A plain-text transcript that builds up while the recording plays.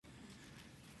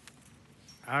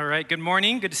All right, good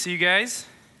morning. Good to see you guys.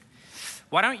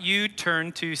 Why don't you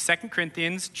turn to 2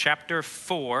 Corinthians chapter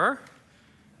 4,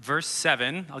 verse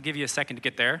 7. I'll give you a second to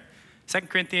get there. 2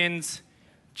 Corinthians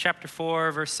chapter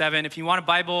 4, verse 7. If you want a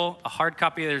Bible, a hard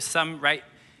copy, there's some right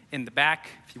in the back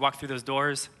if you walk through those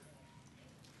doors.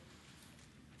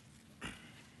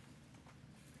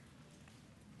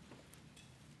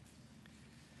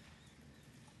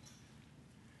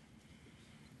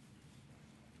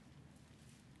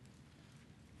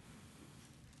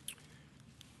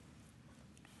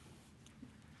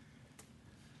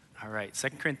 All right, 2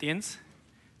 Corinthians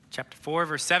chapter 4,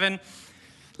 verse 7.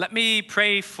 Let me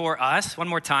pray for us one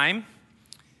more time.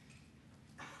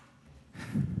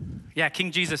 Yeah,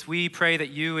 King Jesus, we pray that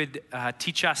you would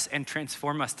teach us and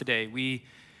transform us today. We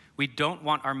don't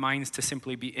want our minds to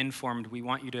simply be informed. We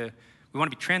want to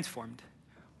be transformed.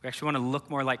 We actually want to look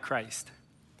more like Christ.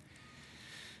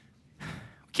 We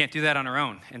can't do that on our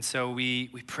own. And so we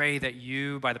pray that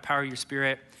you, by the power of your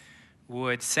Spirit,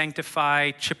 would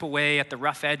sanctify, chip away at the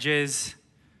rough edges.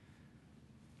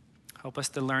 Help us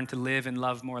to learn to live and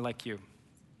love more like you.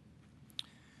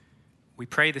 We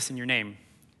pray this in your name.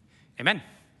 Amen.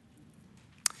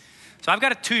 So I've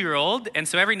got a 2-year-old, and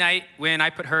so every night when I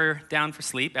put her down for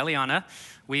sleep, Eliana,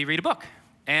 we read a book.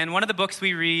 And one of the books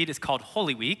we read is called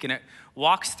Holy Week, and it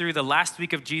walks through the last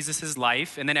week of Jesus'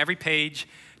 life, and then every page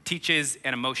teaches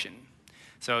an emotion.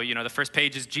 So, the first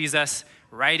page is Jesus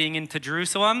riding into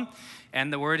Jerusalem,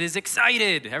 and the word is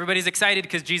excited. Everybody's excited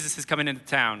because Jesus is coming into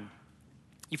town.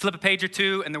 You flip a page or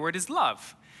two, and the word is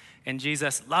love. And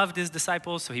Jesus loved his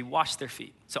disciples, so he washed their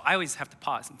feet. So I always have to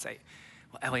pause and say,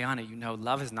 well, Eliana,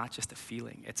 love is not just a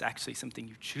feeling. It's actually something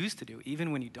you choose to do,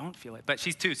 even when you don't feel it. But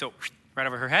she's 2, so right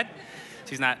over her head.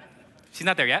 She's not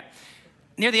there yet.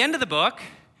 Near the end of the book,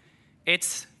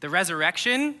 it's the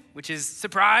resurrection, which is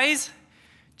surprise.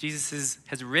 Jesus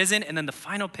has risen, and then the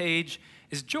final page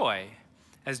is joy.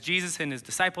 As Jesus and his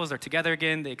disciples are together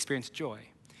again, they experience joy.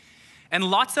 And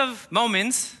lots of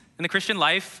moments in the Christian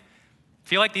life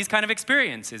feel like these kind of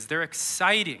experiences. They're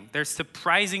exciting. They're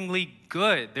surprisingly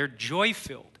good. They're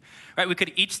joy-filled. Right? We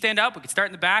could each stand up. We could start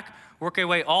in the back, work our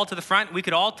way all to the front. We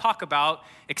could all talk about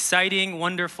exciting,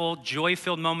 wonderful,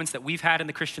 joy-filled moments that we've had in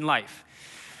the Christian life.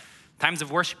 Times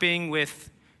of worshiping with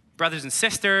brothers and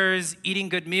sisters, eating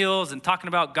good meals, and talking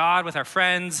about God with our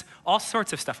friends, all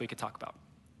sorts of stuff we could talk about.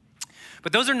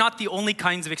 But those are not the only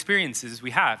kinds of experiences we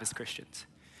have as Christians.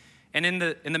 And in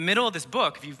the middle of this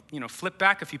book, if you flip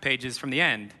back a few pages from the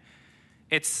end,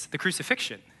 it's the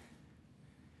crucifixion.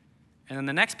 And then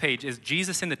the next page is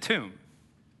Jesus in the tomb.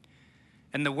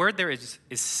 And the word there is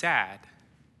sad.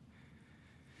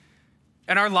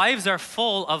 And our lives are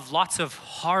full of lots of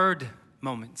hard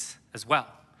moments as well.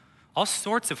 All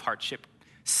sorts of hardship.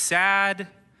 Sad,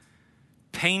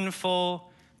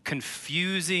 painful,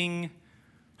 confusing,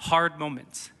 hard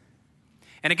moments.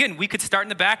 And again, we could start in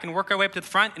the back and work our way up to the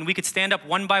front, and we could stand up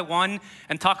one by one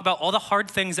and talk about all the hard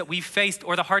things that we've faced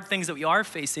or the hard things that we are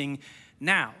facing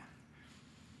now.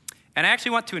 And I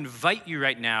actually want to invite you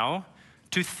right now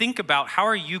to think about, how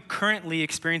are you currently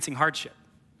experiencing hardship?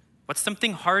 What's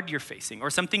something hard you're facing,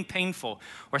 or something painful,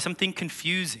 or something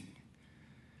confusing?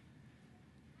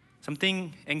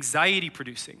 Something anxiety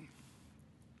producing.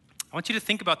 I want you to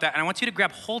think about that, and I want you to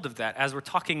grab hold of that as we're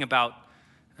talking about,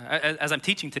 as I'm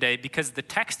teaching today, because the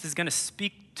text is going to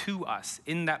speak to us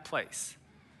in that place.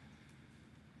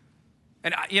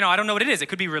 And, I don't know what it is. It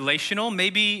could be relational.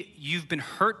 Maybe you've been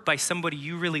hurt by somebody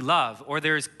you really love, or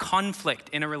there's conflict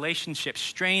in a relationship,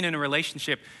 strain in a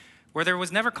relationship where there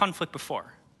was never conflict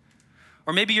before.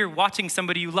 Or maybe you're watching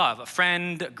somebody you love, a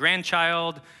friend, a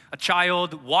grandchild, a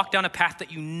child, walk down a path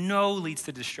that you know leads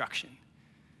to destruction.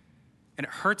 And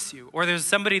it hurts you. Or there's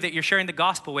somebody that you're sharing the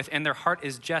gospel with and their heart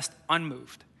is just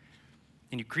unmoved.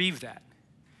 And you grieve that.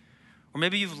 Or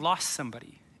maybe you've lost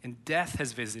somebody and death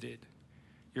has visited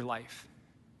your life.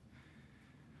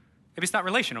 Maybe it's not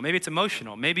relational. Maybe it's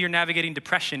emotional. Maybe you're navigating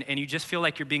depression and you just feel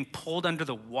like you're being pulled under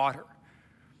the water.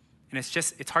 And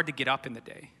it's hard to get up in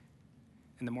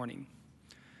the morning.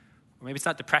 Or maybe it's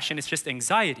not depression, it's just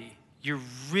anxiety. You're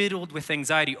riddled with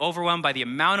anxiety, overwhelmed by the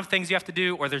amount of things you have to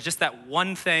do, or there's just that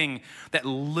one thing that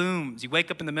looms. You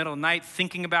wake up in the middle of the night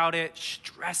thinking about it,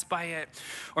 stressed by it.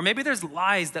 Or maybe there's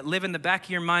lies that live in the back of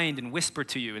your mind and whisper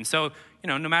to you. And so,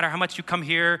 no matter how much you come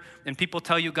here and people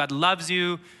tell you God loves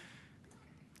you,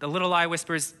 the little lie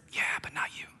whispers, yeah, but not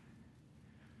you.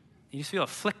 You just feel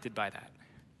afflicted by that.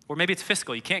 Or maybe it's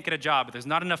fiscal. You can't get a job, but there's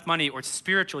not enough money. Or it's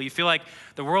spiritual. You feel like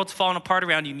the world's falling apart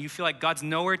around you, and you feel like God's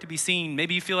nowhere to be seen.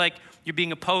 Maybe you feel like you're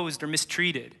being opposed or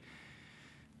mistreated.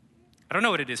 I don't know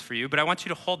what it is for you, but I want you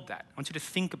to hold that. I want you to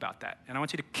think about that. And I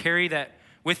want you to carry that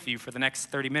with you for the next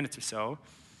 30 minutes or so.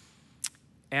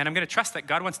 And I'm going to trust that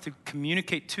God wants to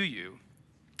communicate to you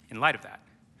in light of that.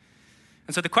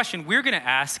 And so the question we're going to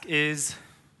ask is,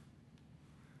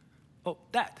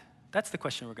 that's the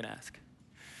question we're going to ask.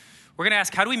 We're going to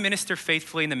ask, how do we minister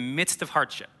faithfully in the midst of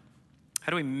hardship? How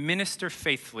do we minister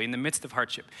faithfully in the midst of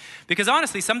hardship? Because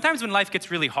honestly, sometimes when life gets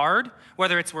really hard,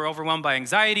 whether it's we're overwhelmed by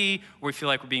anxiety, or we feel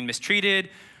like we're being mistreated,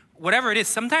 whatever it is,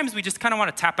 sometimes we just kind of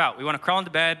want to tap out. We want to crawl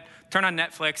into bed, turn on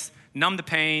Netflix, numb the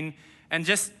pain, and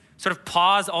just sort of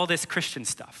pause all this Christian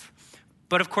stuff.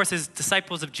 But of course, as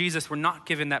disciples of Jesus, we're not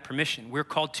given that permission. We're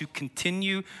called to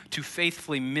continue to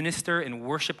faithfully minister and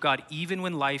worship God even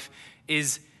when life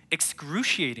is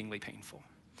excruciatingly painful.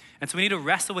 And so we need to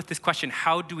wrestle with this question,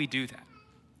 how do we do that?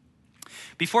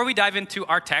 Before we dive into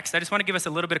our text, I just want to give us a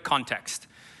little bit of context.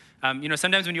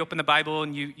 Sometimes when you open the Bible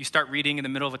and you start reading in the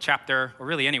middle of a chapter, or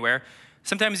really anywhere,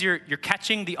 sometimes you're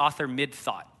catching the author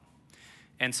mid-thought.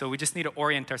 And so we just need to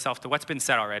orient ourselves to what's been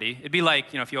said already. It'd be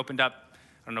like, if you opened up,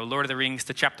 Lord of the Rings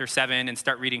to chapter 7 and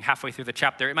start reading halfway through the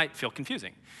chapter, it might feel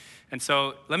confusing. And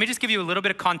so let me just give you a little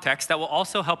bit of context that will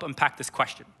also help unpack this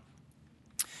question.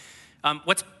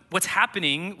 What's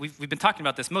happening, we've been talking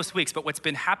about this most weeks, but what's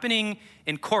been happening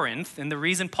in Corinth, and the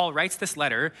reason Paul writes this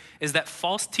letter, is that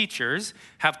false teachers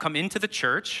have come into the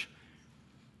church,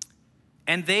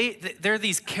 and they're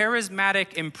these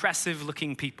charismatic,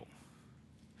 impressive-looking people.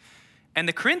 And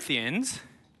the Corinthians,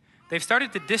 they've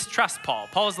started to distrust Paul.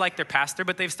 Paul's like their pastor,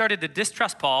 but they've started to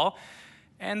distrust Paul,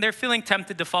 and they're feeling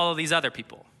tempted to follow these other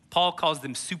people. Paul calls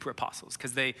them super apostles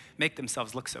because they make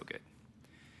themselves look so good.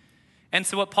 And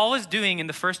so what Paul is doing in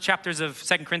the first chapters of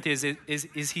 2 Corinthians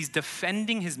is he's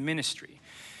defending his ministry.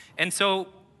 And so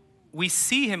we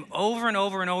see him over and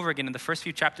over and over again in the first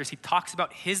few chapters. He talks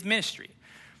about his ministry.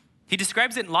 He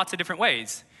describes it in lots of different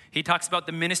ways. He talks about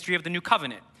the ministry of the new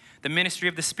covenant, the ministry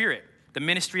of the Spirit, the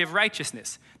ministry of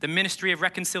righteousness, the ministry of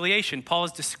reconciliation. Paul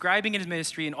is describing his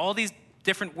ministry in all these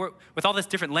different with all this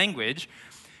different language.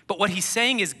 But what he's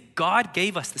saying is God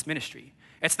gave us this ministry.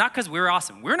 It's not because we're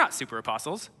awesome. We're not super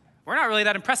apostles. We're not really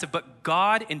that impressive, but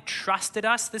God entrusted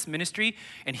us this ministry,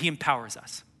 and he empowers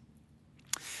us.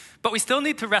 But we still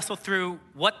need to wrestle through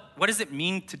what does it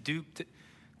mean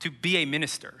to be a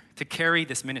minister, to carry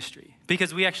this ministry,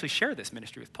 because we actually share this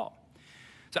ministry with Paul.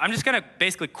 So I'm just going to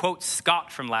basically quote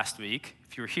Scott from last week.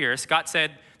 If you were here, Scott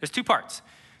said there's two parts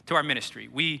to our ministry.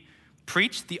 We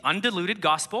preach the undiluted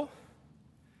gospel,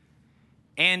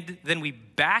 and then we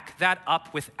back that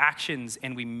up with actions,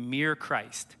 and we mirror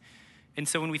Christ. And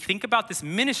so when we think about this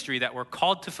ministry that we're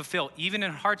called to fulfill, even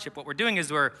in hardship, what we're doing is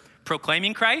we're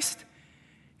proclaiming Christ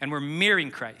and we're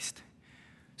mirroring Christ.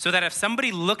 So that if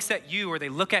somebody looks at you or they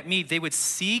look at me, they would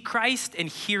see Christ and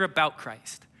hear about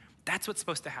Christ. That's what's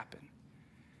supposed to happen.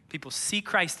 People see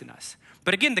Christ in us.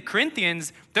 But again, the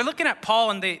Corinthians, they're looking at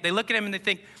Paul and they look at him and they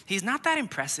think, he's not that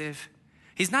impressive.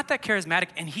 He's not that charismatic,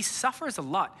 and he suffers a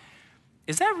lot.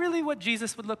 Is that really what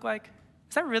Jesus would look like?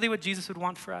 Is that really what Jesus would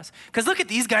want for us? Because look at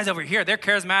these guys over here. They're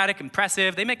charismatic,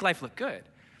 impressive. They make life look good.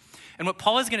 And what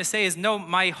Paul is going to say is, no,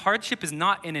 my hardship is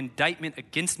not an indictment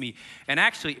against me. And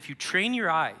actually, if you train your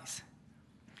eyes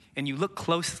and you look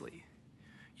closely,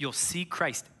 you'll see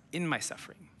Christ in my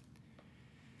suffering.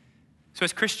 So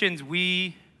as Christians,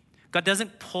 God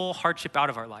doesn't pull hardship out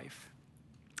of our life.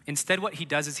 Instead, what he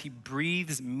does is he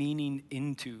breathes meaning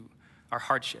into our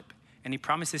hardship, and he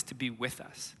promises to be with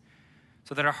us,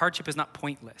 so that our hardship is not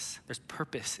pointless. There's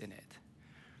purpose in it.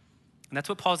 And that's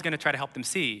what Paul's going to try to help them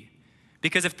see.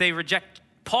 Because if they reject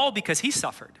Paul because he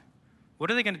suffered, what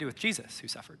are they going to do with Jesus who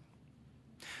suffered?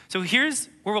 So here's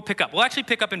where we'll pick up. We'll actually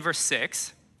pick up in verse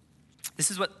 6.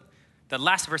 This is what the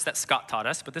last verse that Scott taught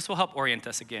us, but this will help orient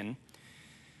us again.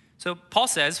 So Paul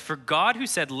says, "For God who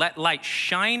said, 'Let light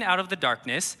shine out of the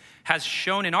darkness,' has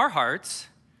shone in our hearts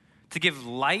to give the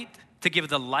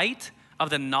light of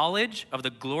the knowledge of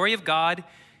the glory of God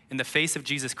in the face of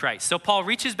Jesus Christ." So Paul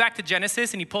reaches back to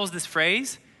Genesis and he pulls this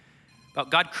phrase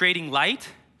about God creating light.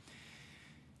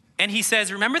 And he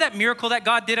says, remember that miracle that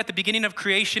God did at the beginning of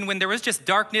creation when there was just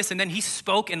darkness and then he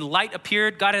spoke and light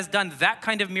appeared? God has done that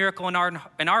kind of miracle in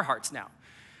our hearts now.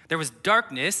 There was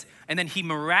darkness, and then he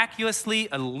miraculously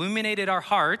illuminated our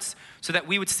hearts so that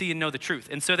we would see and know the truth.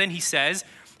 And so then he says,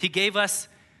 he gave us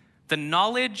the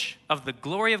knowledge of the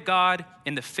glory of God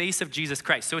in the face of Jesus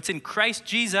Christ. So it's in Christ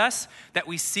Jesus that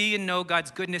we see and know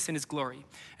God's goodness and his glory.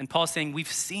 And Paul's saying,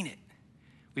 we've seen it.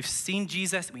 We've seen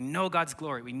Jesus. We know God's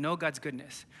glory. We know God's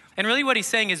goodness. And really what he's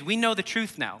saying is we know the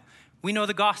truth now. We know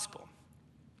the gospel.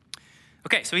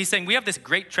 Okay, so he's saying we have this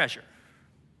great treasure.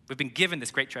 We've been given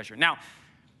this great treasure. Now,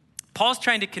 Paul's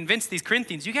trying to convince these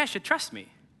Corinthians, you guys should trust me.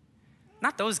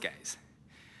 Not those guys.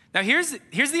 Now, here's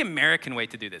the American way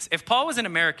to do this. If Paul was an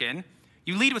American,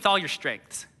 you lead with all your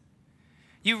strengths.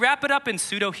 You wrap it up in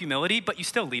pseudo-humility, but you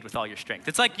still lead with all your strength.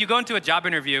 It's like you go into a job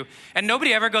interview, and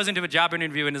nobody ever goes into a job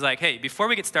interview and is like, hey, before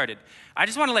we get started, I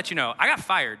just want to let you know, I got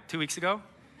fired 2 weeks ago,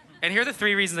 and here are the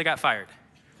 3 reasons I got fired.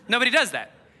 Nobody does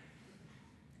that.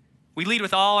 We lead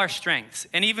with all our strengths,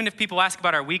 and even if people ask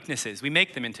about our weaknesses, we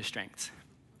make them into strengths.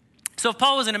 So if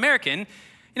Paul was an American,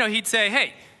 he'd say,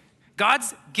 hey,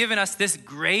 God's given us this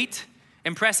great,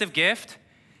 impressive gift,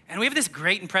 and we have this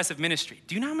great, impressive ministry.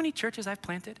 Do you know how many churches I've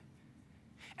planted?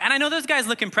 And I know those guys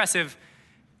look impressive,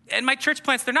 and my church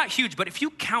plants, they're not huge, but if you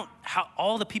count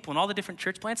all the people in all the different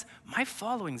church plants, my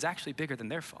following is actually bigger than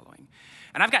their following.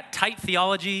 And I've got tight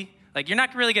theology. Like, you're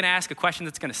not really going to ask a question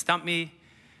that's going to stump me.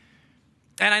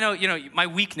 And I know, my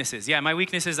weaknesses. Yeah, my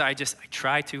weaknesses, I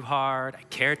try too hard, I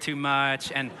care too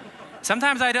much, and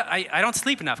sometimes I don't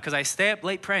sleep enough because I stay up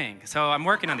late praying. So I'm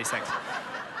working on these things.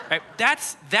 Right?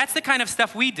 That's the kind of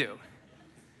stuff we do.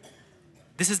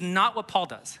 This is not what Paul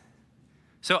does.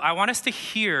 So I want us to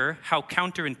hear how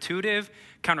counterintuitive,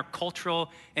 countercultural,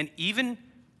 and even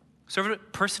sort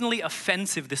of personally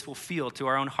offensive this will feel to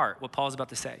our own heart, what Paul is about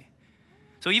to say.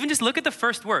 So even just look at the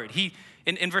first word.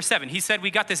 In verse 7, he said, we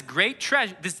got this great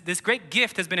treasure, this great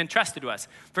gift has been entrusted to us.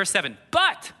 Verse 7,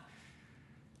 but,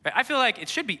 right, I feel like it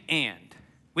should be and.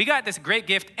 We got this great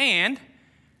gift and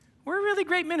we're really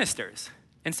great ministers.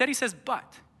 Instead he says,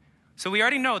 but. So we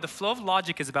already know the flow of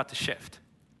logic is about to shift.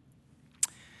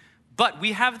 But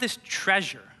we have this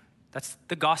treasure. That's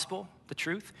the gospel, the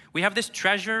truth. We have this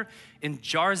treasure in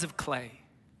jars of clay.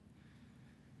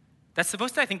 That's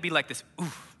supposed to, I think, be like this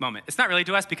oof moment. It's not really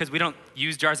to us because we don't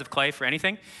use jars of clay for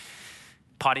anything.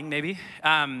 Potting, maybe.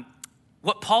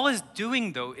 What Paul is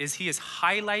doing, though, is he is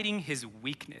highlighting his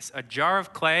weakness. A jar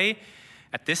of clay,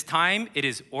 at this time, it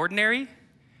is ordinary,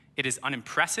 it is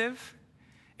unimpressive,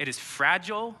 it is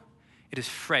fragile, it is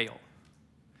frail.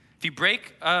 If you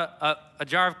break a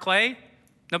jar of clay,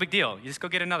 no big deal. You just go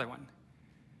get another one.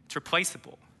 It's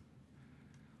replaceable.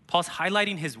 Paul's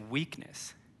highlighting his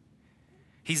weakness.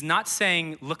 He's not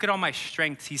saying, look at all my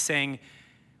strengths. He's saying,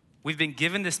 we've been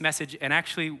given this message, and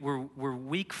actually we're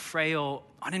weak, frail,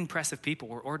 unimpressive people.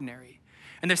 We're ordinary.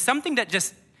 And there's something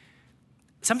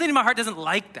in my heart doesn't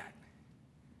like that.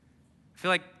 I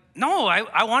feel like, no,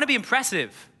 I want to be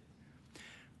impressive.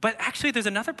 But actually, there's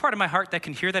another part of my heart that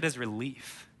can hear that as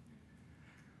relief.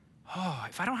 Oh,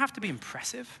 if I don't have to be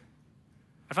impressive,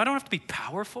 if I don't have to be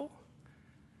powerful,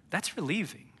 that's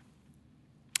relieving.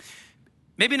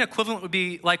 Maybe an equivalent would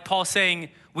be like Paul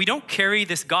saying, we don't carry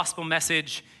this gospel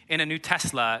message in a new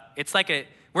Tesla.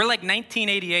 We're like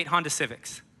 1988 Honda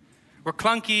Civics. We're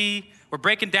clunky, we're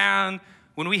breaking down.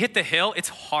 When we hit the hill, it's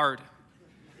hard.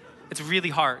 It's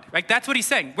really hard. Right? That's what he's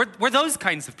saying. We're those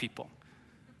kinds of people.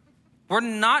 We're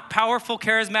not powerful,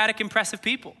 charismatic, impressive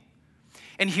people.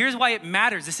 And here's why it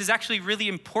matters. This is actually really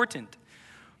important.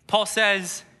 Paul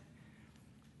says,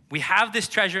 we have this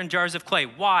treasure in jars of clay.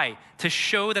 Why? To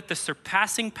show that the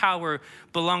surpassing power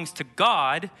belongs to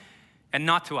God and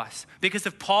not to us. Because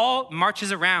if Paul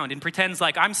marches around and pretends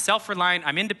like I'm self-reliant,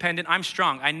 I'm independent, I'm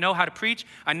strong, I know how to preach,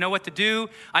 I know what to do,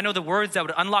 I know the words that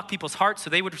would unlock people's hearts so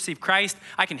they would receive Christ,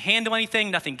 I can handle anything,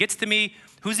 nothing gets to me,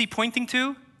 who's he pointing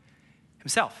to?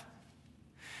 Himself.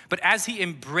 But as he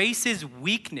embraces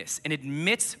weakness and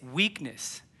admits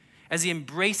weakness, as he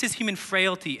embraces human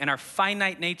frailty and our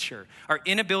finite nature, our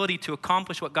inability to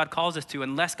accomplish what God calls us to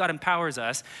unless God empowers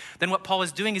us, then what Paul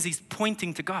is doing is he's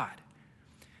pointing to God.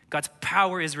 God's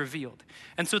power is revealed.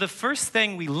 And so the first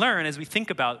thing we learn as we think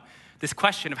about this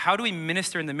question of how do we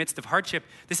minister in the midst of hardship,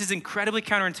 this is incredibly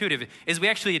counterintuitive, is we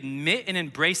actually admit and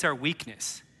embrace our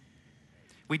weakness.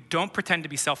 We don't pretend to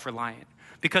be self-reliant.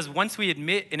 Because once we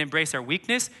admit and embrace our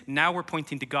weakness, now we're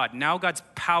pointing to God. Now God's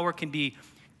power can be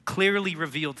clearly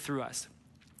revealed through us.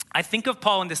 I think of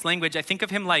Paul in this language, I think of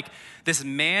him like this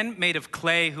man made of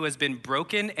clay who has been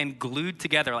broken and glued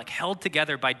together, like held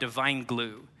together by divine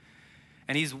glue.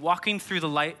 And he's walking through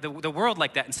the world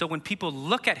like that. And so when people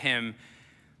look at him,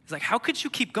 it's like, how could you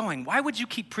keep going? Why would you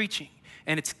keep preaching?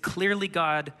 And it's clearly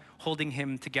God holding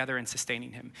him together and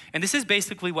sustaining him. And this is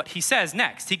basically what he says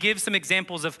next. He gives some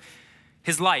examples of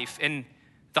his life and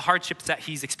the hardships that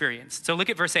he's experienced. So look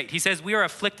at verse 8. He says, we are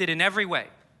afflicted in every way.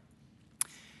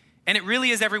 And it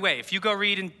really is every way. If you go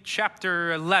read in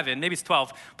chapter 11, maybe it's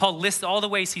 12, Paul lists all the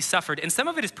ways he suffered. And some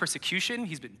of it is persecution.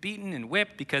 He's been beaten and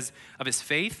whipped because of his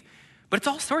faith. But it's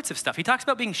all sorts of stuff. He talks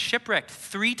about being shipwrecked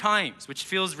 3 times, which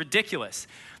feels ridiculous.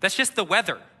 That's just the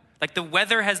weather. Like the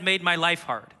weather has made my life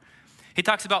hard. He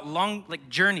talks about long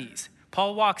journeys.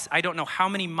 Paul walks, I don't know how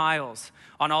many miles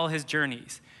on all his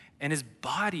journeys. and his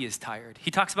body is tired.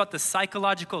 He talks about the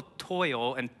psychological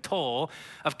toil and toll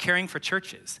of caring for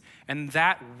churches, and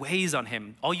that weighs on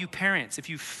him. All you parents, if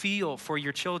you feel for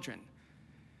your children,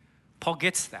 Paul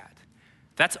gets that.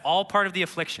 That's all part of the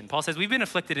affliction. Paul says we've been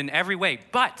afflicted in every way,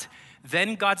 but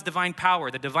then God's divine power,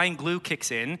 the divine glue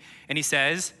kicks in, and he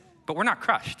says, but we're not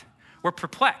crushed. We're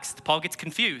perplexed. Paul gets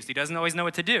confused. He doesn't always know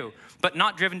what to do, but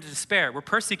not driven to despair. We're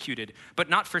persecuted, but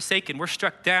not forsaken. We're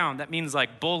struck down. That means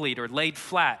like bullied or laid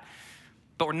flat,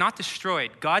 but we're not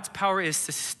destroyed. God's power is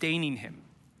sustaining him.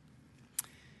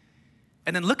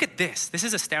 And then look at this. This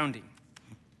is astounding.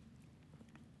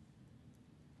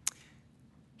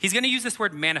 He's going to use this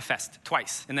word manifest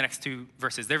twice in the next two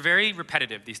verses. They're very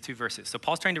repetitive, these two verses. So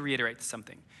Paul's trying to reiterate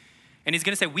something. And he's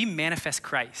going to say, we manifest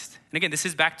Christ. And again, this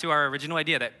is back to our original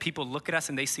idea that people look at us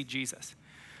and they see Jesus.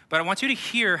 But I want you to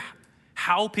hear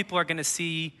how people are going to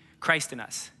see Christ in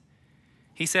us.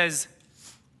 He says,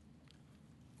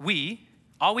 we,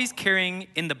 always carrying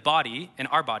in the body, in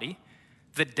our body,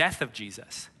 the death of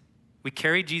Jesus. We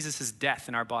carry Jesus' death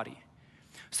in our body,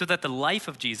 so that the life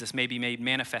of Jesus may be made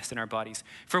manifest in our bodies.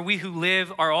 For we who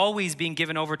live are always being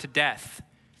given over to death,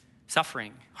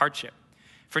 suffering, hardship,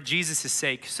 for Jesus'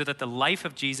 sake, so that the life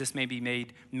of Jesus may be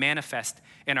made manifest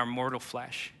in our mortal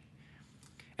flesh.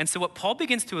 And so what Paul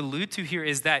begins to allude to here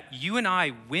is that you and I,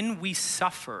 when we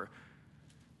suffer,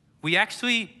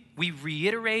 we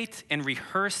reiterate and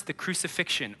rehearse the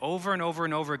crucifixion over and over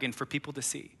and over again for people to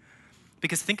see.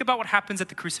 Because think about what happens at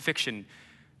the crucifixion.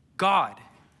 God,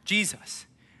 Jesus,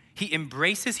 he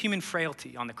embraces human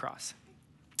frailty on the cross.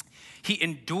 He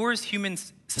endures human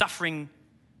suffering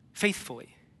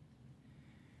faithfully.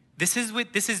 This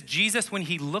is Jesus when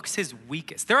he looks his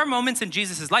weakest. There are moments in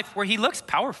Jesus' life where he looks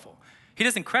powerful. He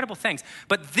does incredible things.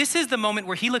 But this is the moment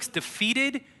where he looks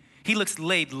defeated. He looks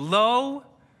laid low.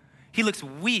 He looks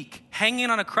weak, hanging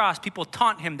on a cross. People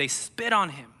taunt him. They spit on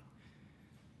him.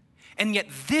 And yet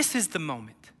this is the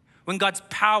moment when God's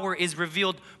power is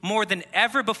revealed more than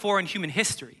ever before in human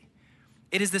history.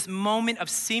 It is this moment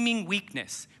of seeming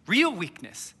weakness, real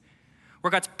weakness, where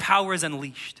God's power is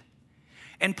unleashed.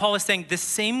 And Paul is saying the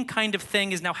same kind of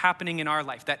thing is now happening in our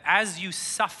life, that as you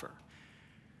suffer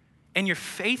and you're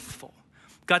faithful,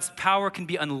 God's power can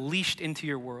be unleashed into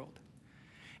your world.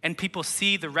 And people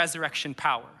see the resurrection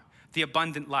power, the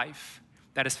abundant life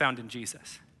that is found in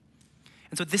Jesus.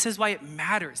 And so this is why it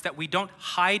matters that we don't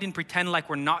hide and pretend like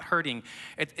we're not hurting.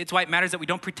 It's why it matters that we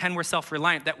don't pretend we're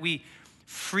self-reliant, that we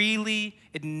freely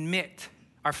admit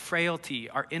our frailty,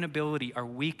 our inability, our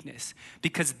weakness,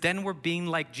 because then we're being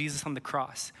like Jesus on the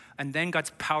cross, and then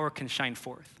God's power can shine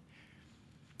forth.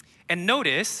 And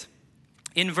notice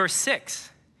in verse 6,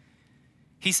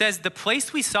 he says, the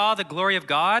place we saw the glory of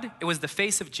God, it was the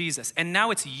face of Jesus. And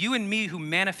now it's you and me who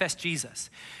manifest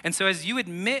Jesus. And so as you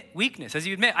admit weakness, as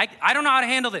you admit, I don't know how to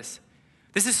handle this.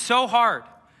 This is so hard.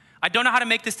 I don't know how to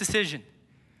make this decision.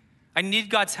 I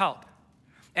need God's help.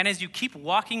 And as you keep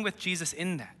walking with Jesus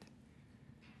in that,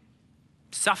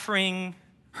 suffering,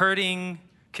 hurting,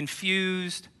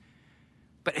 confused,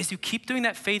 but as you keep doing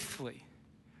that faithfully,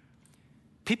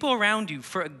 people around you,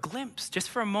 for a glimpse, just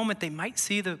for a moment, they might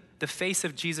see the face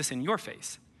of Jesus in your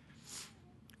face.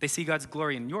 They see God's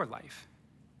glory in your life,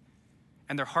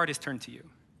 and their heart is turned to you.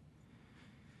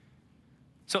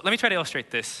 So let me try to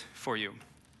illustrate this for you.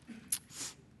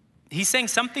 He's saying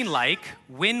something like,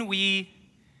 when we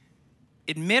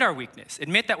admit our weakness,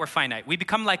 admit that we're finite, we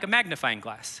become like a magnifying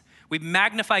glass. We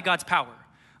magnify God's power.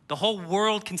 The whole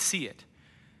world can see it.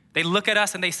 They look at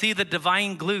us and they see the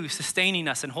divine glue sustaining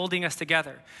us and holding us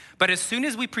together. But as soon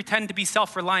as we pretend to be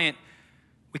self-reliant,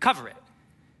 we cover it.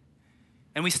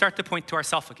 And we start to point to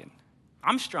ourselves again.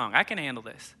 I'm strong. I can handle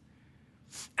this.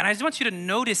 And I just want you to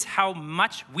notice how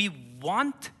much we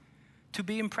want to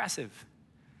be impressive.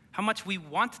 How much we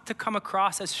want to come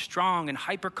across as strong and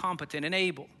hyper-competent and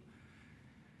able.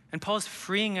 And Paul is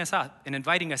freeing us up and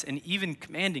inviting us and even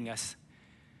commanding us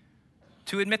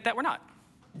to admit that we're not.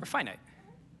 We're finite.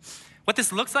 What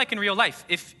this looks like in real life,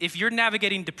 if you're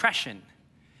navigating depression,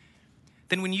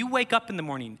 then when you wake up in the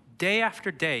morning, day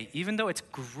after day, even though it's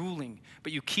grueling,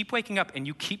 but you keep waking up and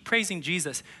you keep praising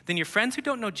Jesus, then your friends who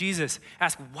don't know Jesus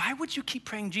ask, why would you keep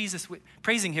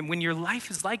praising him when your life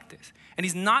is like this? And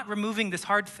he's not removing this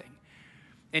hard thing.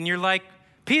 And you're like,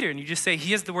 Peter, and you just say,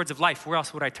 he has the words of life. Where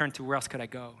else would I turn to? Where else could I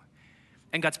go?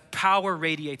 And God's power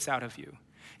radiates out of you.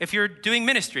 If you're doing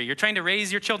ministry, you're trying to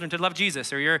raise your children to love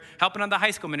Jesus, or you're helping on the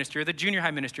high school ministry, or the junior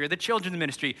high ministry, or the children's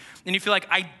ministry, and you feel like,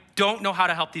 I don't know how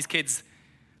to help these kids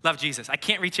love Jesus. I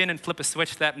can't reach in and flip a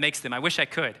switch that makes them. I wish I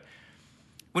could.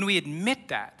 When we admit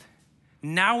that,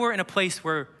 now we're in a place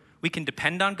where we can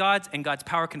depend on God's, and God's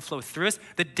power can flow through us.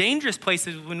 The dangerous place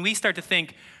is when we start to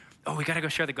think, oh, we got to go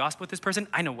share the gospel with this person.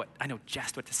 I know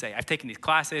just what to say. I've taken these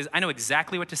classes. I know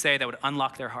exactly what to say that would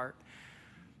unlock their heart.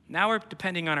 Now we're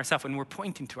depending on ourselves and we're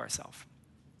pointing to ourselves.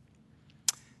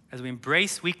 As we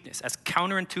embrace weakness, as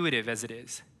counterintuitive as it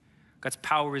is, God's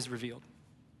power is revealed.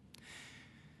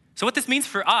 So what this means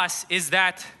for us is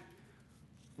that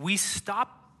we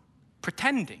stop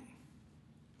pretending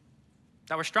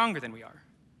that we're stronger than we are.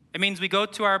 It means we go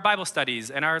to our Bible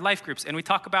studies and our life groups and we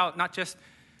talk about not just,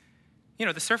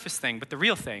 the surface thing, but the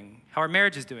real thing, how our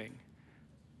marriage is doing,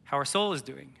 how our soul is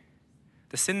doing,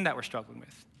 the sin that we're struggling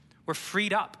with. We're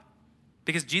freed up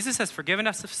because Jesus has forgiven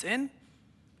us of sin.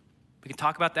 We can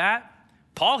talk about that.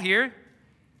 Paul here,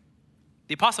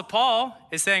 the Apostle Paul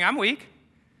is saying, I'm weak.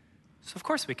 So of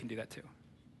course we can do that too.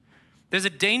 There's a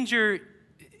danger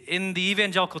in the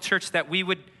evangelical church that we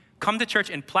would come to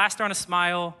church and plaster on a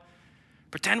smile,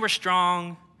 pretend we're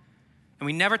strong, and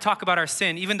we never talk about our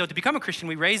sin, even though to become a Christian,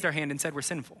 we raised our hand and said we're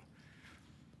sinful.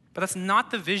 But that's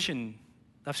not the vision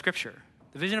of Scripture.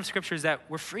 The vision of Scripture is that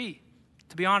we're free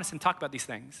to be honest and talk about these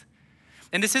things.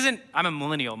 And this isn't, I'm a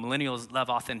millennial. Millennials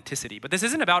love authenticity. But this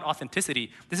isn't about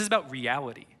authenticity. This is about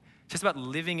reality. It's just about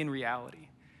living in reality.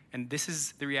 And this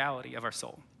is the reality of our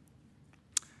soul.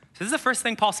 So this is the first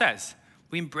thing Paul says.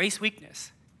 We embrace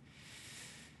weakness.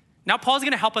 Now Paul's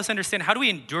going to help us understand how do we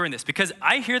endure in this? Because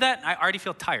I hear that and I already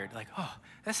feel tired. Like, oh,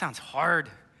 that sounds hard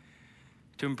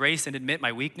to embrace and admit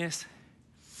my weakness.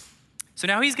 So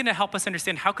now he's going to help us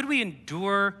understand how could we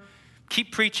endure,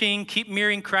 keep preaching, keep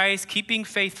mirroring Christ, keep being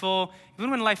faithful,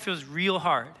 even when life feels real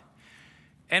hard.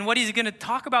 And what he's going to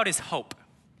talk about is hope.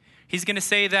 He's going to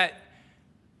say that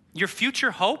your future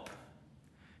hope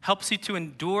helps you to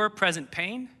endure present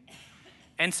pain.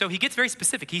 And so he gets very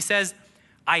specific. He says,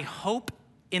 I hope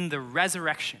in the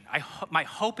resurrection. My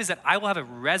hope is that I will have a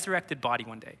resurrected body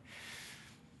one day,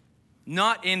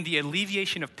 not in the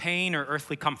alleviation of pain or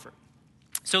earthly comfort.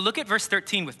 So look at verse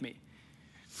 13 with me.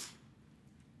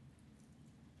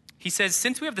 He says,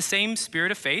 since we have the same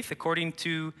spirit of faith, according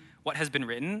to what has been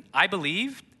written, I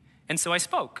believed, and so I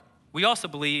spoke. We also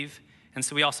believe, and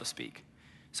so we also speak.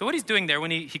 So what he's doing there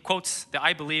when he quotes the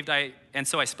I believed, and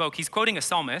so I spoke, he's quoting a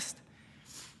psalmist.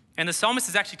 And the psalmist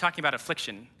is actually talking about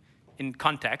affliction in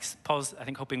context. Paul's, I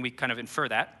think, hoping we kind of infer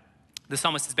that. The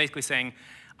psalmist is basically saying,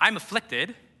 I'm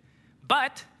afflicted,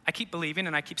 but I keep believing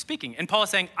and I keep speaking. And Paul is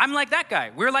saying, I'm like that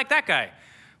guy. We're like that guy.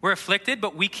 We're afflicted,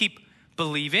 but we keep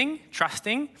believing,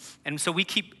 trusting, and so we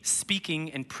keep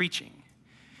speaking and preaching.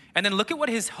 And then look at what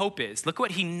his hope is. Look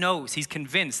what he knows. He's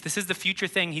convinced. This is the future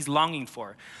thing he's longing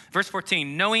for. Verse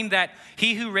 14, knowing that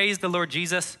he who raised the Lord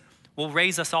Jesus will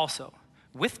raise us also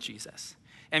with Jesus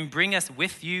and bring us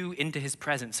with you into his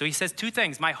presence. So he says two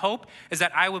things. My hope is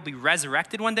that I will be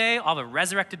resurrected one day. I'll have a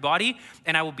resurrected body,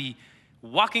 and I will be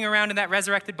walking around in that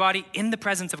resurrected body in the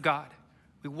presence of God.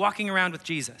 We're walking around with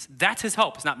Jesus. That's his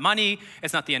hope. It's not money.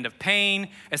 It's not the end of pain.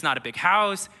 It's not a big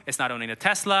house. It's not owning a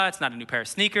Tesla. It's not a new pair of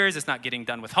sneakers. It's not getting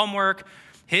done with homework.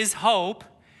 His hope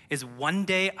is one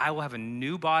day I will have a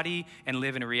new body and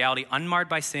live in a reality unmarred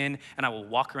by sin, and I will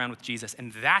walk around with Jesus.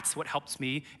 And that's what helps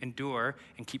me endure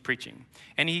and keep preaching.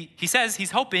 And he says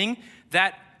he's hoping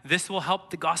that this will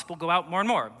help the gospel go out more and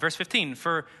more. Verse 15,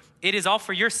 for it is all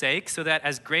for your sake, so that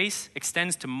as grace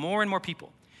extends to more and more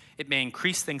people, it may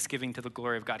increase thanksgiving to the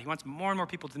glory of God. He wants more and more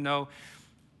people to know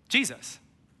Jesus.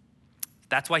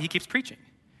 That's why he keeps preaching.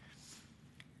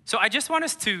 So I just want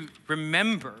us to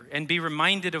remember and be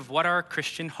reminded of what our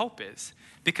Christian hope is,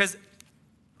 because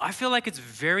I feel like it's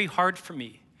very hard for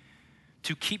me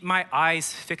to keep my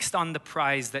eyes fixed on the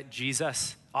prize that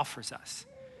Jesus offers us.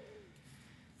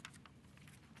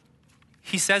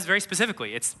 He says very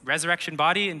specifically, it's resurrection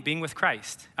body and being with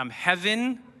Christ.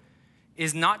 Heaven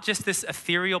is not just this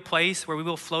ethereal place where we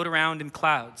will float around in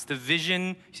clouds. The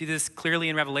vision, you see this clearly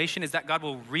in Revelation, is that God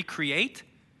will recreate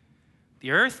the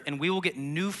earth, and we will get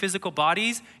new physical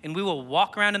bodies, and we will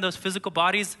walk around in those physical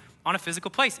bodies on a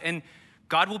physical place, and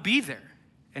God will be there,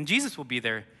 and Jesus will be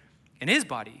there in his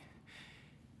body.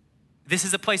 This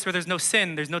is a place where there's no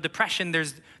sin, there's no depression,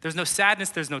 there's no sadness,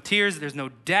 there's no tears, there's no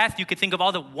death. You could think of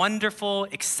all the wonderful,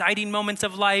 exciting moments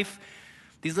of life,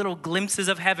 these little glimpses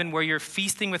of heaven where you're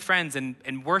feasting with friends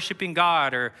and worshiping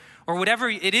God or whatever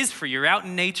it is for you. You're out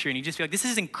in nature and you just feel like this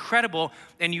is incredible,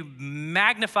 and you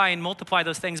magnify and multiply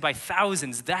those things by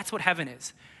thousands. That's what heaven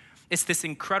is. It's this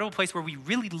incredible place where we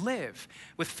really live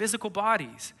with physical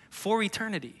bodies for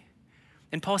eternity.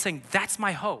 And Paul's saying, that's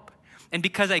my hope. And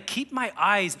because I keep my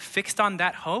eyes fixed on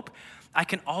that hope, I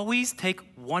can always take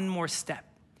one more step,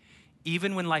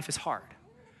 even when life is hard.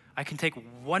 I can take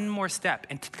one more step,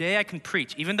 and today I can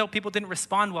preach. Even though people didn't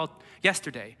respond well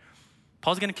yesterday,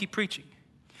 Paul's going to keep preaching.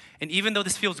 And even though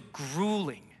this feels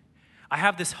grueling, I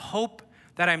have this hope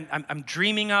that I'm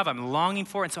dreaming of, I'm longing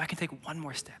for, and so I can take one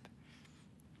more step.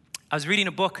 I was reading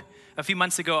a book a few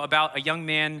months ago about a young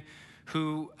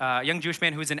Jewish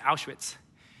man who was in Auschwitz.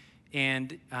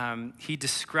 And he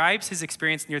describes his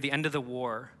experience near the end of the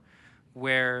war,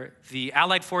 where the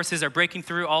Allied forces are breaking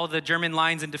through all the German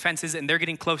lines and defenses, and they're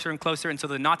getting closer and closer. And so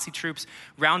the Nazi troops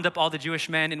round up all the Jewish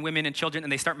men and women and children,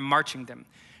 and they start marching them.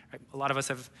 Right? A lot of us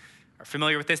are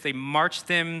familiar with this. They march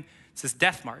them. It's this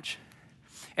death march.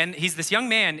 And he's this young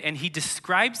man, and he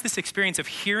describes this experience of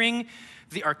hearing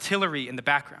the artillery in the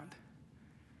background.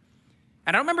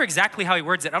 And I don't remember exactly how he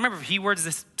words it. I don't remember if he words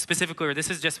this specifically, or this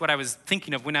is just what I was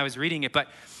thinking of when I was reading it. But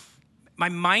my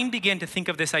mind began to think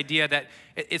of this idea that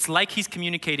it's like he's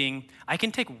communicating, I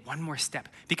can take one more step,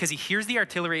 because he hears the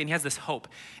artillery and he has this hope.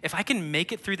 If I can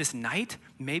make it through this night,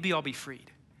 maybe I'll be freed.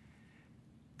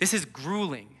 This is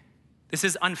grueling. This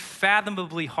is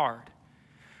unfathomably hard.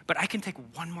 But I can take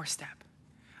one more step.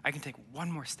 I can take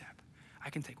one more step.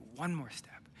 I can take one more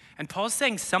step. And Paul's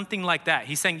saying something like that.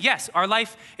 He's saying, yes, our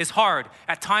life is hard.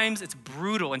 At times, it's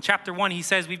brutal. In chapter 1, he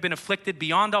says we've been afflicted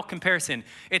beyond all comparison.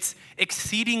 It's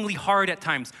exceedingly hard at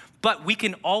times. But we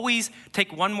can always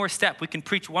take one more step. We can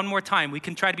preach one more time. We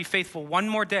can try to be faithful one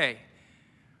more day,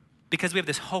 because we have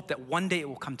this hope that one day it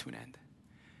will come to an end,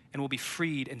 and we'll be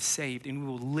freed and saved, and we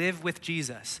will live with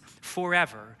Jesus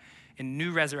forever in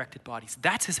new resurrected bodies.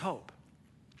 That's his hope.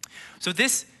 So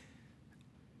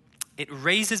it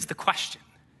raises the question,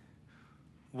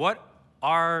 what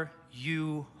are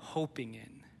you hoping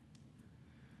in?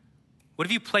 What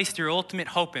have you placed your ultimate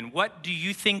hope in? What do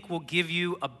you think will give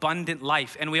you abundant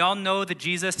life? And we all know the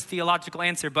Jesus theological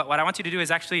answer, but what I want you to do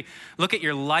is actually look at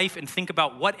your life and think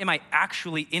about, what am I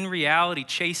actually in reality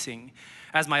chasing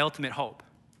as my ultimate hope?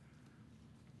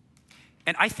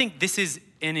 And I think this is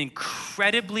an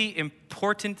incredibly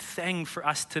important thing for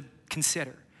us to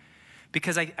consider,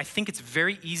 because I think it's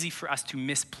very easy for us to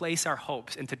misplace our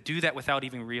hopes and to do that without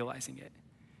even realizing it.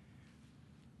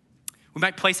 We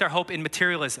might place our hope in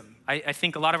materialism. I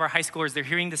think a lot of our high schoolers, they're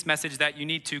hearing this message that you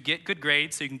need to get good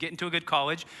grades so you can get into a good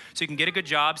college, so you can get a good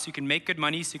job, so you can make good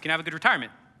money, so you can have a good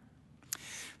retirement.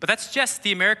 But that's just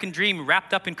the American dream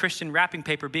wrapped up in Christian wrapping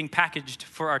paper being packaged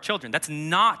for our children. That's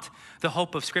not the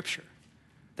hope of Scripture.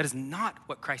 That is not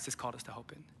what Christ has called us to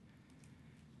hope in.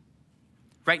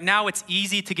 Right now, it's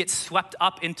easy to get swept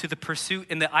up into the pursuit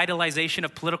and the idolization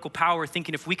of political power,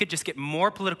 thinking if we could just get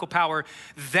more political power,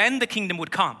 then the kingdom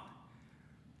would come.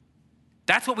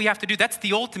 That's what we have to do. That's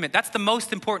the ultimate. That's the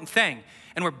most important thing.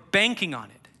 And we're banking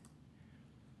on it.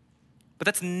 But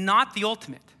that's not the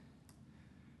ultimate.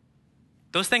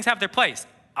 Those things have their place.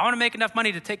 I want to make enough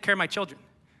money to take care of my children.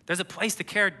 There's a place to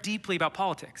care deeply about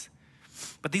politics.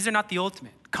 But these are not the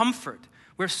ultimate. Comfort.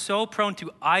 We're so prone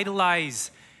to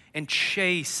idolize and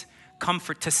chase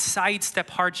comfort, to sidestep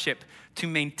hardship, to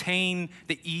maintain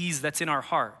the ease that's in our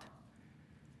heart.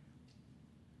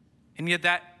 And yet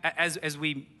that, as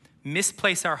we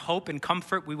misplace our hope and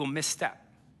comfort, we will misstep.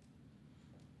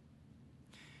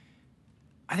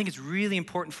 I think it's really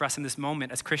important for us in this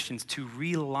moment as Christians to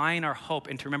realign our hope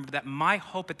and to remember that my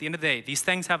hope at the end of the day, these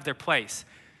things have their place.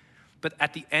 But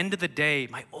at the end of the day,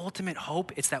 my ultimate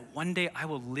hope is that one day I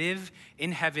will live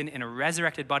in heaven in a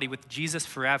resurrected body with Jesus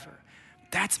forever.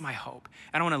 That's my hope.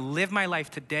 And I want to live my life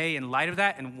today in light of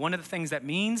that. And one of the things that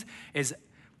means is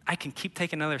I can keep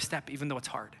taking another step even though it's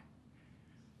hard.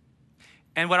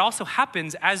 And what also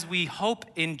happens as we hope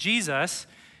in Jesus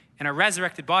and our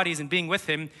resurrected bodies and being with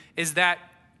him is that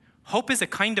hope is a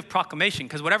kind of proclamation,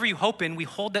 because whatever you hope in, we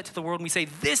hold that to the world and we say,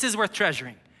 this is worth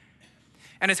treasuring.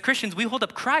 And as Christians, we hold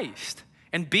up Christ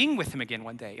and being with him again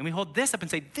one day. And we hold this up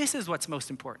and say, this is what's most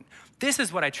important. This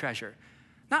is what I treasure.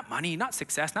 Not money, not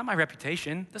success, not my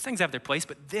reputation. Those things have their place,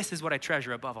 but this is what I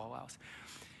treasure above all else.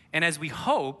 And as we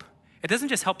hope, it doesn't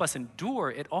just help us endure,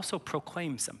 it also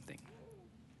proclaims something.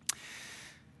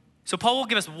 So Paul will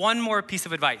give us one more piece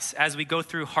of advice as we go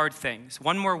through hard things.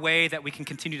 One more way that we can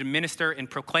continue to minister and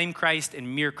proclaim Christ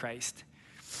and mirror Christ.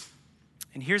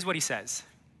 And here's what he says.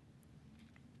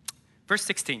 Verse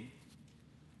 16,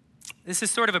 this is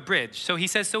sort of a bridge. So he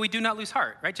says, so we do not lose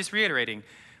heart, right? Just reiterating.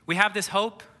 We have this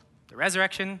hope, the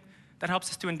resurrection, that helps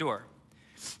us to endure.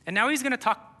 And now he's going to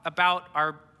talk about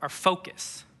our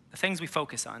focus, the things we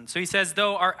focus on. So he says,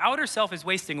 though our outer self is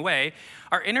wasting away,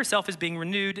 our inner self is being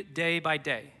renewed day by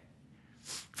day.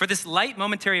 For this light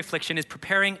momentary affliction is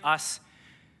preparing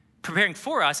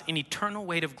for us an eternal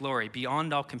weight of glory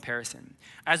beyond all comparison,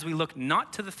 as we look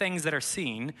not to the things that are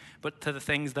seen, but to the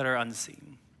things that are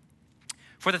unseen.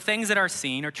 For the things that are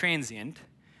seen are transient,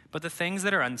 but the things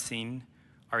that are unseen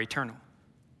are eternal.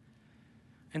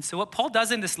 And so what Paul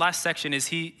does in this last section is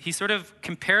he sort of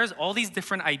compares all these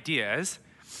different ideas,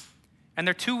 and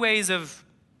there are two ways of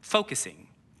focusing.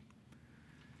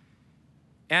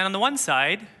 And on the one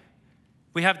side,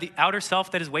 we have the outer self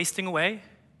that is wasting away.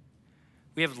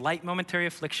 We have light momentary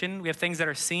affliction. We have things that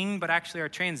are seen but actually are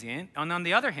transient. And on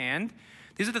the other hand,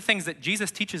 these are the things that Jesus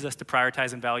teaches us to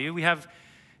prioritize and value. We have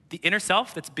the inner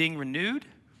self that's being renewed.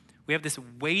 We have this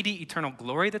weighty eternal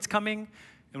glory that's coming.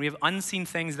 And we have unseen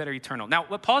things that are eternal. Now,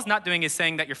 what Paul's not doing is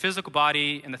saying that your physical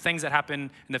body and the things that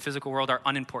happen in the physical world are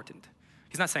unimportant.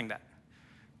 He's not saying that.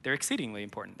 They're exceedingly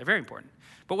important. They're very important.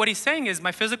 But what he's saying is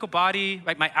my physical body,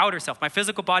 like my outer self, my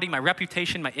physical body, my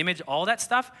reputation, my image, all that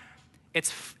stuff, it's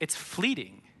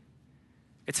fleeting.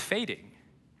 It's fading.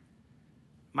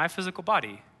 My physical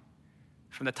body,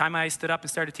 from the time I stood up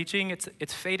and started teaching,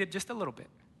 it's faded just a little bit.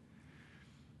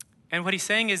 And what he's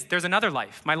saying is there's another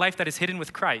life, my life that is hidden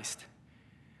with Christ,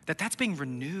 that's being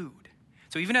renewed.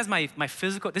 So even as my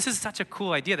physical, this is such a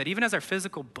cool idea that even as our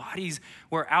physical bodies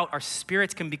wear out, our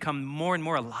spirits can become more and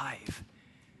more alive,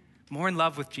 more in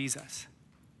love with Jesus.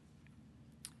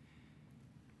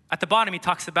 At the bottom, he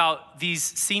talks about these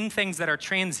seen things that are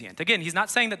transient. Again, he's not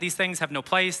saying that these things have no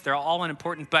place. They're all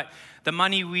unimportant, but the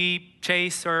money we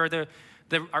chase or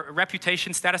our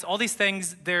reputation, status, all these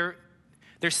things, they're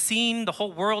seen. The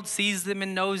whole world sees them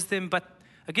and knows them, but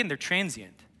again, they're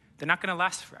transient. They're not going to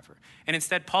last forever. And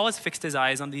instead, Paul has fixed his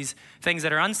eyes on these things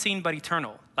that are unseen but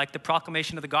eternal, like the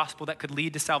proclamation of the gospel that could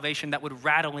lead to salvation that would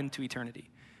rattle into eternity,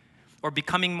 or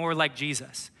becoming more like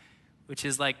Jesus, which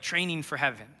is like training for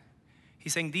heaven.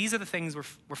 He's saying these are the things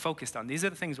we're focused on. These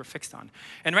are the things we're fixed on.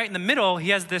 And right in the middle,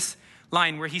 he has this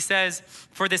line where he says,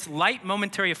 for this light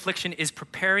momentary affliction is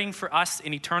preparing for us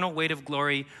an eternal weight of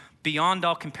glory beyond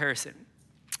all comparison.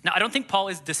 Now, I don't think Paul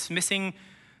is dismissing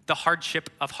the hardship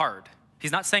of hard.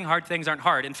 He's not saying hard things aren't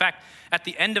hard. In fact, at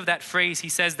the end of that phrase, he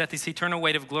says that this eternal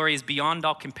weight of glory is beyond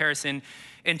all comparison.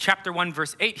 In chapter 1,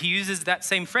 verse 8, he uses that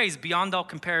same phrase, beyond all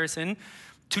comparison,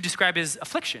 to describe his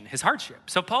affliction, his hardship.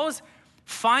 So Paul is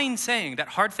fine saying that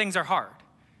hard things are hard.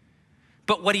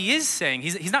 But what he is saying,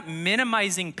 he's not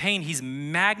minimizing pain. He's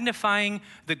magnifying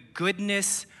the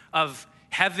goodness of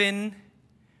heaven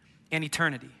and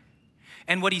eternity.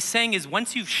 And what he's saying is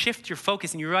once you shift your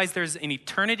focus and you realize there's an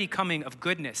eternity coming of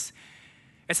goodness,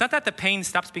 it's not that the pain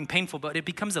stops being painful, but it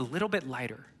becomes a little bit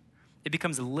lighter. It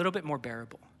becomes a little bit more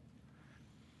bearable.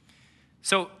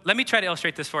 So let me try to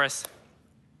illustrate this for us.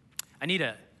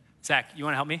 Zach, you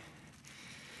want to help me?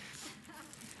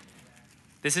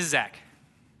 This is Zach.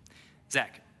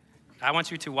 Zach, I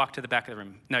want you to walk to the back of the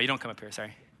room. No, you don't come up here,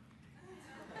 sorry.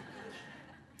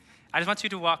 I just want you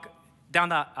to walk down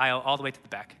the aisle all the way to the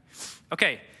back.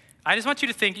 Okay, I just want you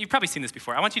to think, you've probably seen this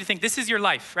before. I want you to think this is your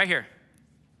life right here.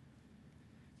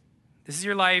 This is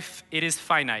your life. It is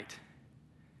finite.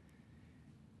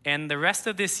 And the rest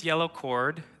of this yellow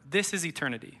cord, this is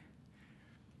eternity.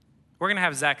 We're going to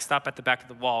have Zach stop at the back of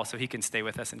the wall so he can stay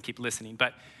with us and keep listening.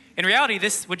 But in reality,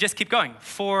 this would just keep going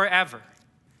forever.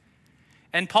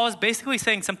 And Paul is basically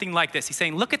saying something like this. He's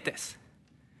saying, look at this.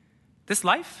 This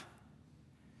life,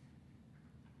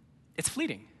 it's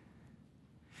fleeting.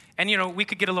 And, we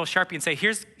could get a little Sharpie and say,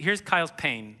 here's Kyle's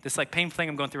pain, this pain thing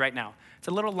I'm going through right now. It's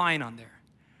a little line on there.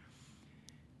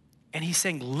 And he's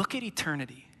saying, look at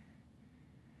eternity.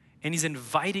 And he's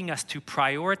inviting us to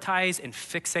prioritize and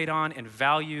fixate on and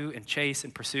value and chase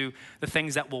and pursue the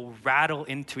things that will rattle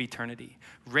into eternity.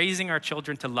 Raising our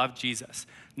children to love Jesus,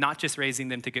 not just raising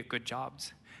them to get good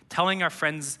jobs. Telling our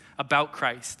friends about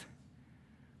Christ.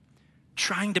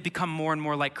 Trying to become more and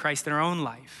more like Christ in our own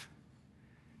life.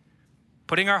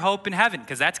 Putting our hope in heaven,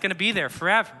 because that's going to be there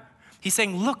forever. He's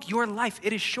saying, look, your life,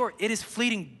 it is short, it is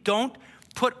fleeting. Don't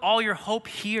put all your hope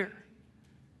here.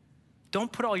 Don't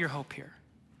put all your hope here.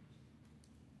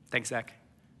 Thanks, Zach.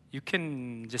 You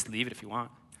can just leave it if you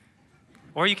want.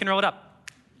 Or you can roll it up.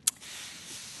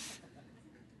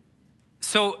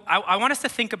 So I want us to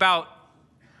think about,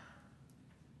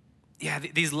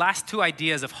 these last two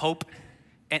ideas of hope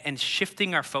and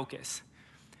shifting our focus.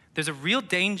 There's a real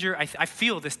danger, I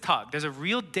feel this tug. There's a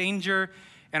real danger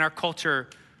in our culture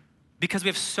because we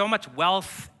have so much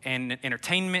wealth and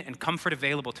entertainment and comfort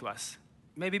available to us.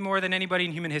 Maybe more than anybody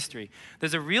in human history.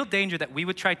 There's a real danger that we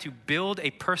would try to build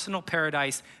a personal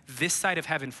paradise this side of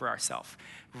heaven for ourselves,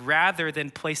 rather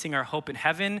than placing our hope in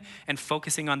heaven and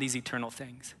focusing on these eternal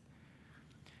things.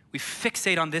 We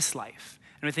fixate on this life,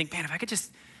 and we think, man, if I could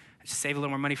just save a little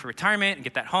more money for retirement and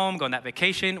get that home, go on that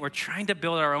vacation. We're trying to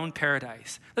build our own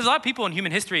paradise. There's a lot of people in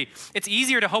human history, it's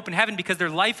easier to hope in heaven because their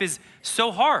life is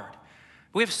so hard.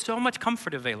 But we have so much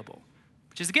comfort available,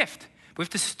 which is a gift. But we have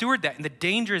to steward that. And the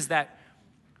danger is that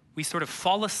we sort of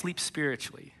fall asleep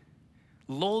spiritually,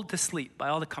 lulled to sleep by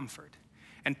all the comfort.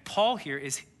 And Paul here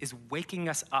is waking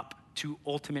us up to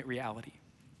ultimate reality.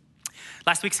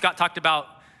 Last week, Scott talked about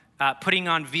putting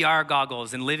on VR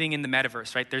goggles and living in the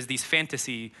metaverse, right? There's these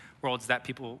fantasy worlds that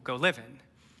people go live in.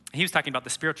 And he was talking about the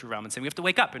spiritual realm and saying we have to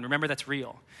wake up and remember that's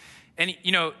real. And,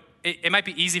 it might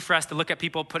be easy for us to look at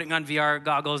people putting on VR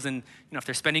goggles and, if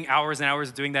they're spending hours and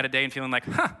hours doing that a day and feeling like,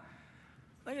 look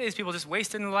at these people just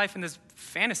wasting their life in this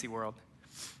fantasy world.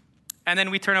 And then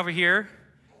we turn over here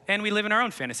and we live in our own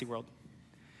fantasy world,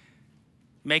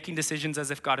 making decisions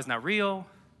as if God is not real,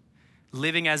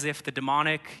 living as if the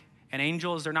demonic and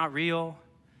angels are not real,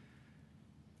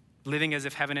 living as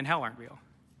if heaven and hell aren't real.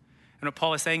 And what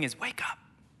Paul is saying is, wake up.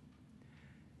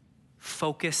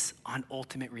 Focus on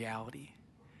ultimate reality.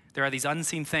 There are these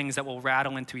unseen things that will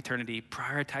rattle into eternity.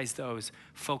 Prioritize those,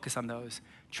 focus on those,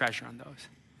 treasure on those.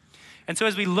 And so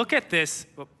as we look at this,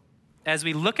 as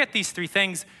we look at these three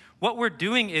things, what we're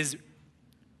doing is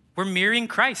we're mirroring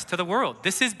Christ to the world.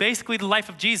 This is basically the life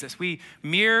of Jesus. We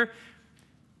mirror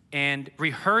and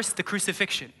rehearse the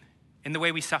crucifixion in the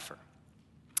way we suffer.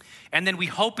 And then we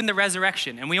hope in the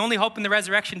resurrection. And we only hope in the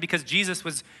resurrection because Jesus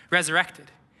was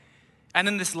resurrected. And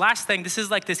then this last thing, this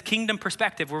is like this kingdom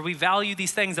perspective where we value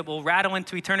these things that will rattle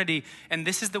into eternity. And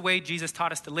this is the way Jesus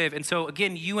taught us to live. And so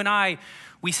again, you and I,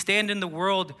 we stand in the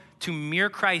world to mirror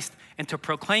Christ and to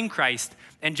proclaim Christ.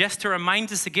 And just to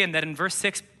remind us again that in verse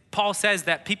 6, Paul says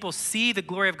that people see the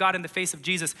glory of God in the face of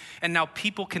Jesus, and now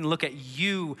people can look at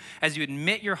you as you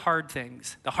admit your hard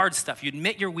things, the hard stuff. You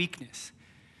admit your weakness.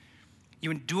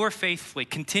 You endure faithfully,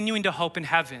 continuing to hope in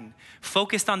heaven,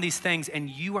 focused on these things, and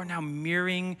you are now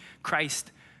mirroring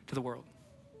Christ to the world.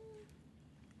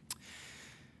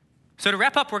 So to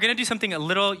wrap up, we're going to do something a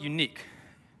little unique.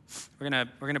 We're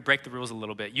going to break the rules a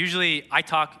little bit. Usually I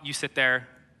talk, you sit there,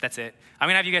 that's it. I'm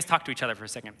going to have you guys talk to each other for a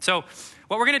second. So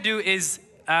what we're going to do is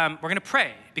we're going to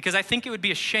pray, because I think it would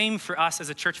be a shame for us as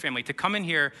a church family to come in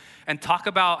here and talk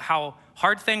about how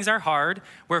hard things are hard.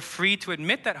 We're free to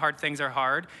admit that hard things are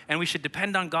hard, and we should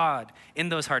depend on God in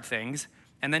those hard things,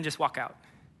 and then just walk out.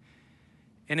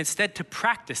 And instead to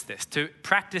practice this, to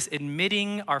practice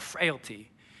admitting our frailty,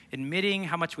 admitting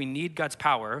how much we need God's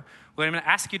power, what I'm going to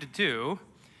ask you to do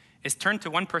is turn to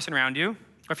one person around you,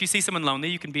 or if you see someone lonely,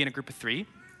 you can be in a group of 3.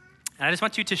 And I just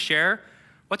want you to share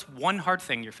what's one hard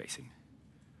thing you're facing.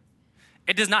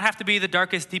 It does not have to be the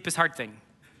darkest, deepest, hard thing.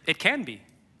 It can be.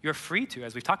 You're free to,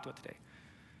 as we've talked about today.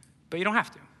 But you don't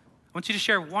have to. I want you to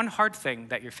share one hard thing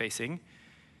that you're facing,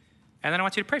 and then I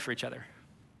want you to pray for each other.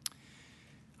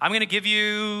 I'm going to give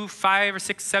you 5 or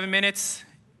 6, 7 minutes.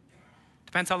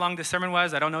 Depends how long this sermon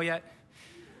was. I don't know yet.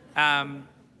 And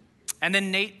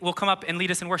then Nate will come up and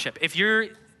lead us in worship. If you're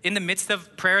in the midst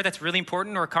of prayer that's really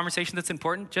important or a conversation that's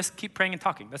important, just keep praying and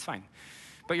talking. That's fine.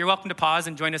 But you're welcome to pause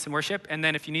and join us in worship. And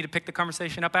then if you need to pick the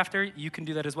conversation up after, you can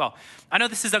do that as well. I know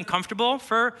this is uncomfortable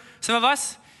for some of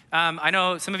us. I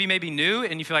know some of you may be new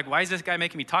and you feel like, why is this guy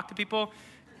making me talk to people?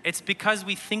 It's because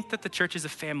we think that the church is a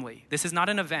family. This is not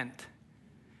an event.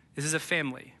 This is a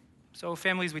family. So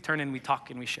families, we turn in, we talk,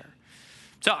 and we share.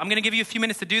 So I'm going to give you a few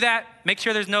minutes to do that. Make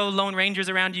sure there's no lone rangers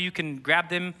around you. You can grab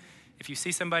them if you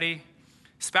see somebody.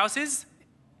 Spouses,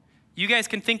 you guys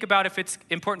can think about if it's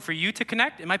important for you to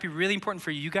connect. It might be really important for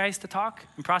you guys to talk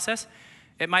and process.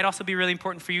 It might also be really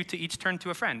important for you to each turn to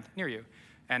a friend near you,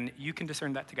 and you can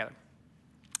discern that together.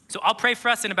 So I'll pray for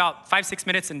us in about 5, 6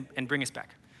 minutes and bring us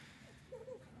back.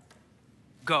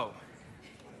 Go.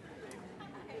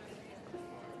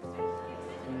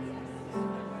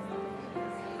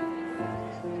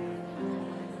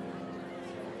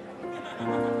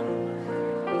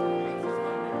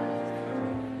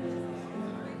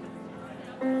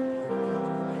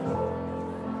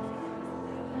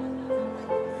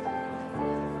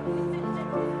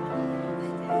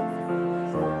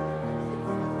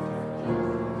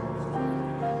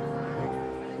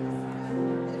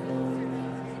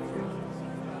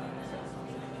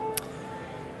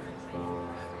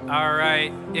 All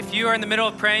right, if you are in the middle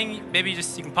of praying, maybe you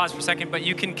can pause for a second, but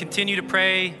you can continue to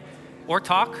pray or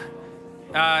talk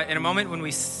in a moment when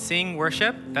we sing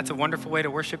worship. That's a wonderful way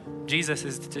to worship Jesus,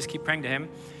 is to just keep praying to him.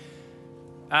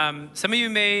 Some of you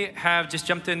may have just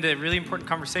jumped into really important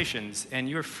conversations, and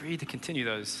you are free to continue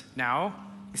those now.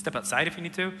 You can step outside if you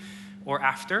need to, or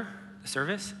after the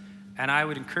service, and I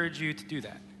would encourage you to do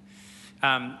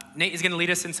that. Nate is going to lead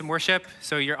us in some worship,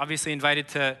 so you're obviously invited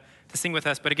to sing with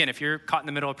us. But again, if you're caught in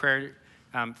the middle of prayer,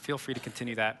 feel free to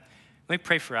continue that. Let me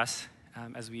pray for us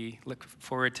as we look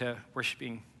forward to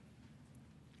worshiping.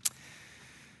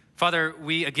 Father,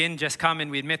 we again just come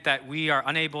and we admit that we are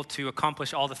unable to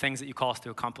accomplish all the things that you call us to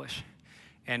accomplish.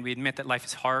 And we admit that life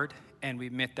is hard, and we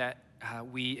admit that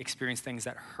we experience things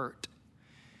that hurt.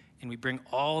 And we bring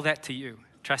all that to you,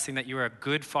 trusting that you are a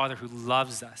good Father who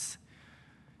loves us,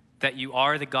 that you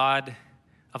are the God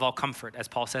of all comfort, as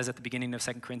Paul says at the beginning of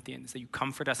 2 Corinthians, that you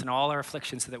comfort us in all our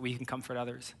afflictions so that we can comfort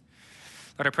others.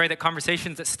 Lord, I pray that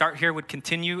conversations that start here would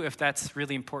continue if that's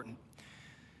really important.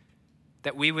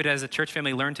 That we would, as a church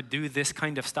family, learn to do this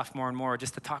kind of stuff more and more,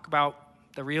 just to talk about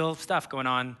the real stuff going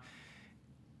on,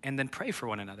 and then pray for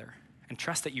one another and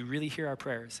trust that you really hear our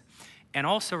prayers. And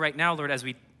also right now, Lord, as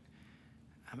we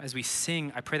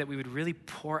sing, I pray that we would really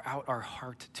pour out our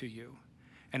heart to you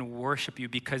and worship you,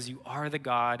 because you are the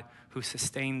God who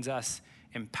sustains us,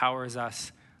 empowers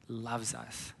us, loves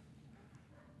us.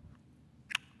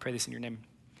 Pray this in your name.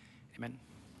 Amen.